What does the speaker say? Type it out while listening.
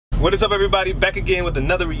What is up, everybody? Back again with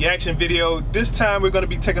another reaction video. This time we're going to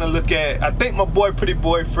be taking a look at, I think my boy, pretty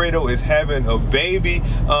boy Fredo is having a baby.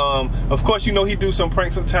 Of course, you know he do some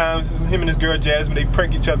pranks sometimes. Him and his girl Jasmine, they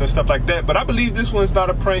prank each other and stuff like that. But I believe this one's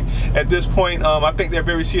not a prank at this point. I think they're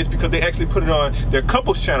very serious because they actually put it on their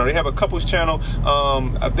couples channel. They have a couples channel.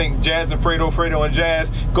 I think Jazz and Fredo, Fredo and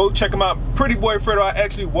Jazz. Go check him out. Pretty boy Fredo, I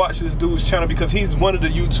actually watch this dude's channel because he's one of the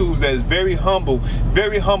YouTubers that is very humble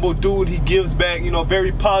dude. He gives back, you know,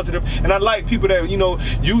 very positive. And I like people that, you know,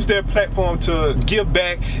 use their platform to give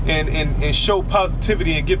back and show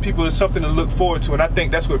positivity and give people something to look forward to. And I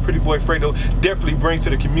think that's what Pretty Boy Fredo definitely brings to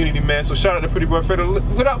the community, man. So shout out to Pretty Boy Fredo.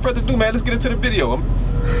 Without further ado, man, let's get into the video.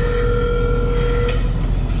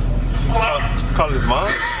 Just calling his mom.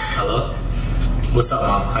 Hello. What's up,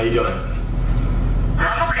 Mom? How you doing?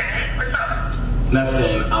 I'm okay. What's up?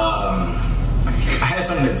 Nothing. I had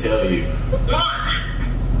something to tell you.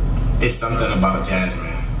 What? It's something about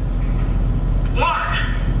Jasmine. What?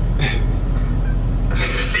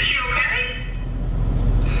 Is she okay?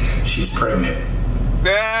 She's pregnant. I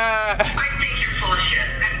think you're full of shit.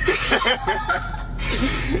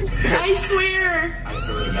 I swear. I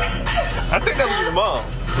swear to God. I think that was your mom.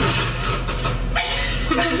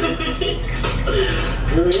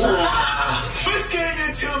 What's good,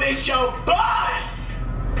 YouTube? It's your boy,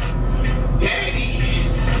 Daddy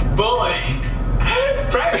Boy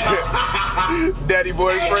Fredo. Daddy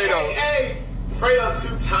boy Fredo. Hey, Fredo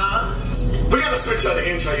 2 times. We gotta switch up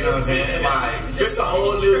the intro, you know what I'm saying? Like, this a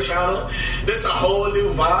whole new channel. This a whole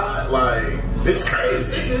new vibe. Like, this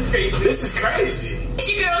crazy. This is crazy. This is crazy.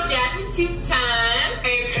 It's your girl Jasmine 2 times.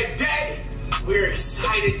 And today, we're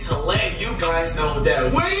excited to let you guys know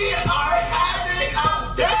that we are having a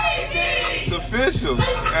baby! It's official.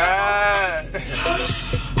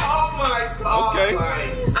 Oh my God. Okay.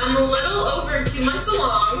 I'm a little over 2 months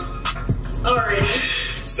along already.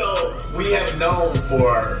 So, we have known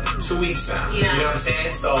for 2 weeks now. Yeah. You know what I'm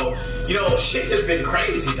saying? So, you know, shit just been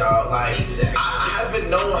crazy, dog. Like, Exactly. I haven't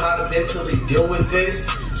known how to mentally deal with this.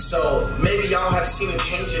 So, maybe y'all have seen a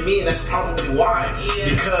change in me, and that's probably why. Yeah.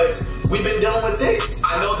 Because we've been dealing with this.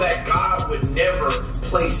 I know that God would never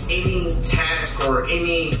place any task or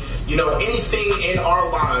any, you know, anything in our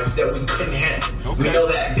lives that we couldn't handle. Okay. We know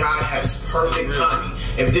that God has perfect timing.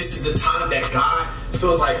 If this is the time that God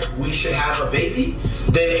feels like we should have a baby,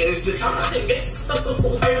 then it is the time. I guess so.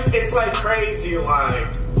 It's like crazy,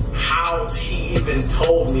 like how she even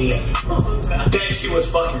told me that she was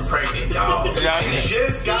fucking pregnant, y'all. Yeah. He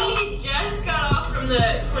just got off from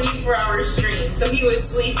the 24-hour stream, so he was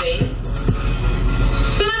sleeping.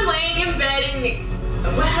 Then I'm laying in bed and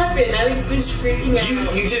what happened? I was freaking out. She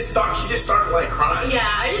just started like crying. Yeah,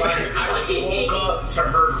 I just started I just crying. woke up to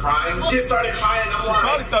her crying. Just started crying. I'm like,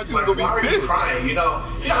 probably thought you were gonna be why are you pissed. crying? You know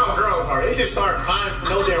how girls are. They just start crying for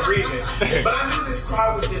no damn reason. But I knew this cry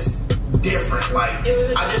was just different. Like, I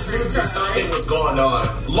just knew that something was going on.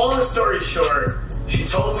 Long story short, she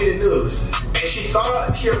told me the news, and she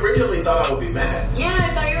originally thought I would be mad. Yeah,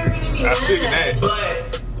 I thought you were gonna be I figured mad. that.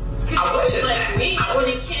 But I wasn't like mad. me, I was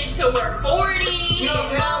a kid till we're 40. You know what I'm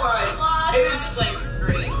saying? Like, I was like,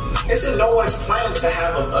 great. it's in no one's plan to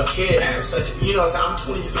have a kid at such, you know, so I'm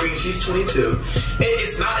 23, she's 22.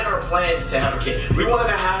 It's not in our plans to have a kid. We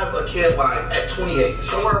wanted to have a kid like at 28,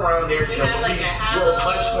 somewhere around there. You know, we're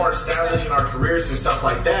much more established in our careers and stuff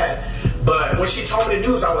like that. But when she told me the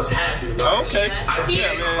news, I was happy. Like, Okay.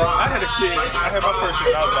 Yeah, man. I had a kid. I had my first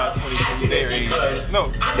one. I was about 20 there.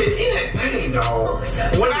 No. I've been in that thing, though.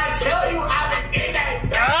 When I tell you I've been in that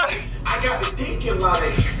thing, I got to thinking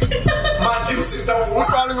like my juices don't work.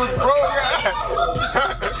 You probably was broke.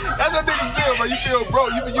 That's a nigga feel, bro. You feel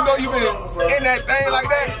broke. You know you been in that thing like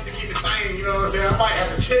that. I have to get the thing, you know what I'm saying? I might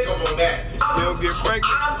have to check up on that. Still get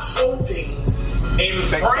pregnant. I'm hoping and Think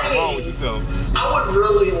something wrong with praying yourself. I would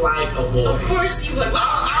really like a boy. Of course you would. Our man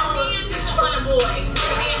doesn't want a boy. Our man I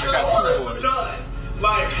really want a wants son.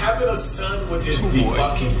 Like, having a son would just 2 be boys.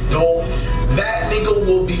 fucking dope. That nigga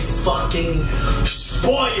will be fucking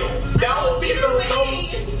spoiled. That will be the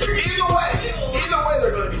most. Either way, they're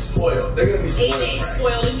gonna be spoiled. They're gonna be spoiled. AJ's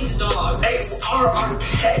spoiled and he's a dog. Hey, our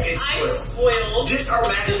pet is I'm spoiled. spoiled. Just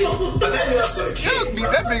imagine us with a kid.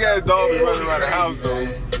 That big ass dog be running around the house, though.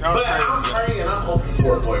 But I'm praying and I'm hoping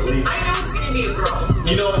for a boy. What do you I know it's gonna be a girl.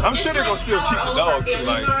 You know what? I'm sure they're gonna still keep the dog.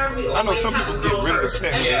 Like, I know some people get rid of the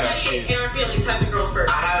pet. Everybody in our families has a girl first.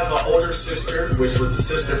 I have an older sister, which was a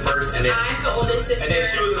sister first, and then I'm the oldest sister. And then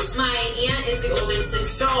she was my aunt is the oldest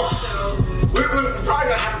sister. So- So we're probably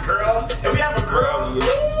gonna have a girl. If we have a girl,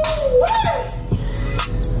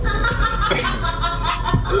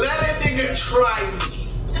 let a nigga try me.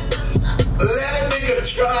 Let a nigga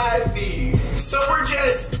try me. So we're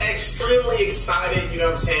just extremely excited, you know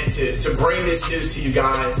what I'm saying, to bring this news to you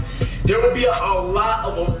guys. There will be a lot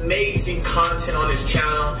of amazing content on this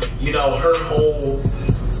channel. You know, her whole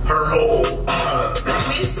pregnancy.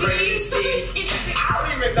 I don't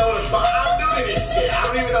even know if I'm doing this shit. I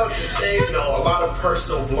don't even know what to say. You know, a lot of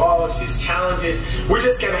personal vlogs, these challenges. We're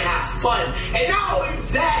just gonna have fun. And not only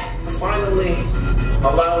that, finally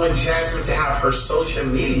allowing Jasmine to have her social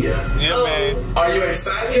media. Yeah, man. Are you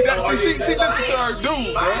excited? She listens to her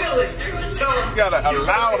dude, Finally. So you gotta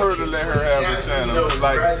allow her to let her have her channel. You know,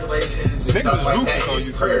 Like, congratulations and stuff like that.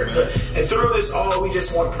 Just prayers. And through this all, we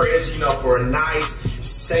just want prayers, you know, for a nice,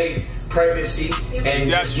 safe pregnancy and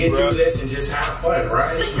just get through this and just have fun,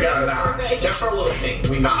 right? We gotta allow. That's our little thing.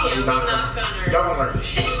 We not. Y'all gonna learn this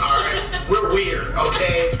shit. Alright? We're weird,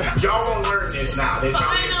 okay? Y'all gonna learn this now. That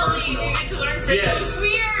y'all get personal. You get to learn Fredo's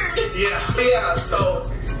weird. Yeah. So,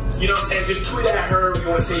 you know what I'm saying? Just tweet at her. You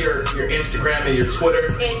want to say your Instagram and your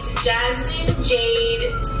Twitter. It's Jasmine Jade,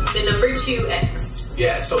 the number 2X.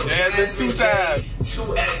 Yeah, so Jasmine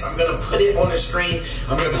 2X. I'm gonna put it on the screen.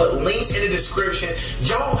 I'm gonna put links in the description.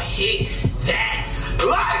 Y'all hit that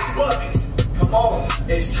like button. Come on,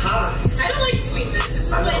 it's time. I don't like doing this. This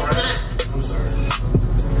is like not. I'm sorry.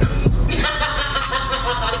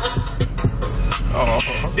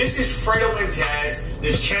 This is Fredo and Jazz.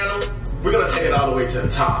 This channel, we're gonna take it all the way to the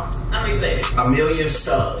top. I'm excited. 1 million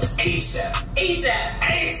subs ASAP.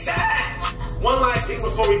 ASAP. One last thing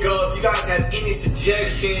before we go, if you guys have any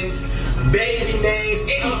suggestions, baby names,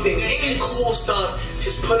 anything, any cool stuff,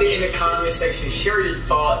 just put it in the comment section, share your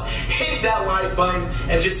thoughts, hit that like button,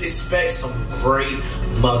 and just expect some great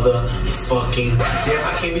motherfucking,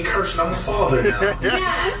 I can't be cursing, I'm a father now.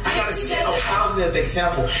 Yeah. I gotta set a positive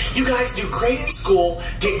example. You guys do great in school,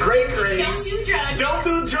 get great grades. Don't do drugs. Don't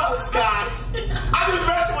do drugs, guys. I'm just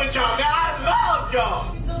messing with y'all, man. I love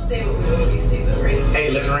y'all. You still say what we say, though, right?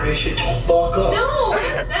 Hey, let's run this shit the fuck up. No,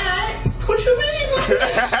 not that. What you mean?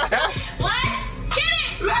 Let's get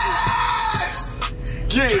it.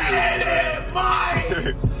 yeah. Get it, Mike.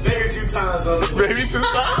 Maybe 2 times on the Maybe 2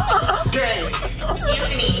 times. game.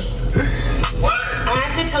 Anthony, What? I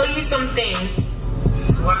have to tell you something.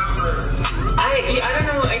 What happened? I don't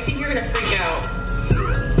know. I think you're gonna freak out.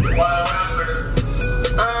 What happened?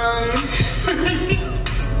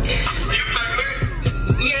 You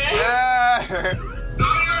pregnant? Yes. Yeah. No,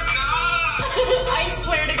 you're not. I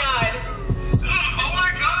swear to God. Oh my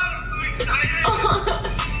god, I'm so excited.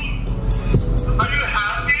 Are you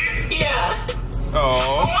happy? Yeah. Oh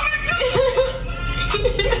Oh. my god.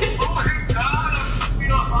 Oh my god.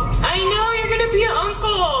 I know you're gonna be an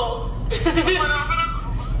uncle.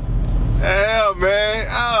 Yeah, man.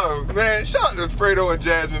 Oh, man. Shout out to Fredo and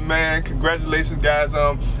Jasmine, man. Congratulations, guys.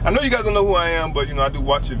 I know you guys don't know who I am, but, you know, I do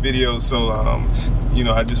watch your videos. So, you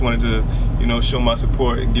know, I just wanted to, you know, show my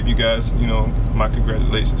support and give you guys, you know, my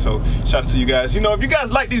congratulations. So, shout out to you guys. You know, if you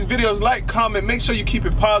guys like these videos, like, comment, make sure you keep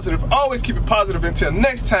it positive. Always keep it positive. Until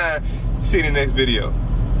next time, see you in the next video.